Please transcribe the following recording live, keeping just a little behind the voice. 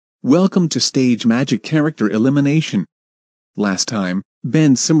Welcome to Stage Magic Character Elimination. Last time,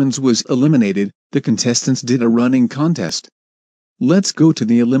 Ben Simmons was eliminated, the contestants did a running contest. Let's go to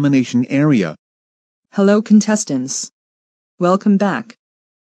the elimination area. Hello contestants. Welcome back.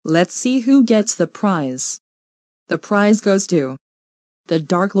 Let's see who gets the prize. The prize goes to the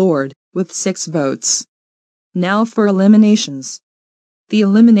Dark Lord with 6 votes. Now for eliminations. The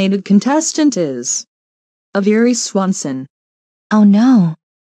eliminated contestant is Avery Swanson. Oh no.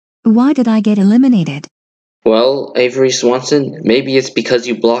 Why did I get eliminated? Well, Avery Swanson, maybe it's because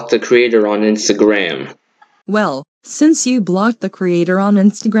you blocked the creator on Instagram. Well, since you blocked the creator on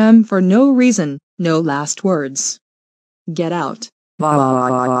Instagram for no reason, no last words. Get out.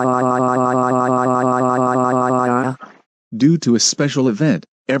 Due to a special event,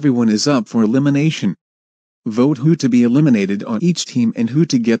 everyone is up for elimination. Vote who to be eliminated on each team and who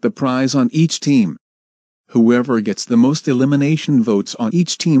to get the prize on each team. Whoever gets the most elimination votes on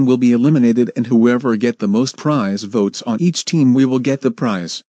each team will be eliminated, and whoever get the most prize votes on each team we will get the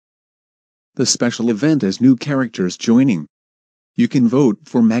prize. The special event has new characters joining. You can vote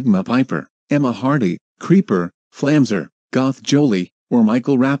for Magma Piper, Emma Hardy, Creeper, Flamzer, Goth Jolie, or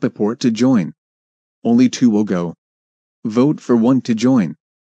Michael Rappaport to join. Only 2 will go. Vote for 1 to join.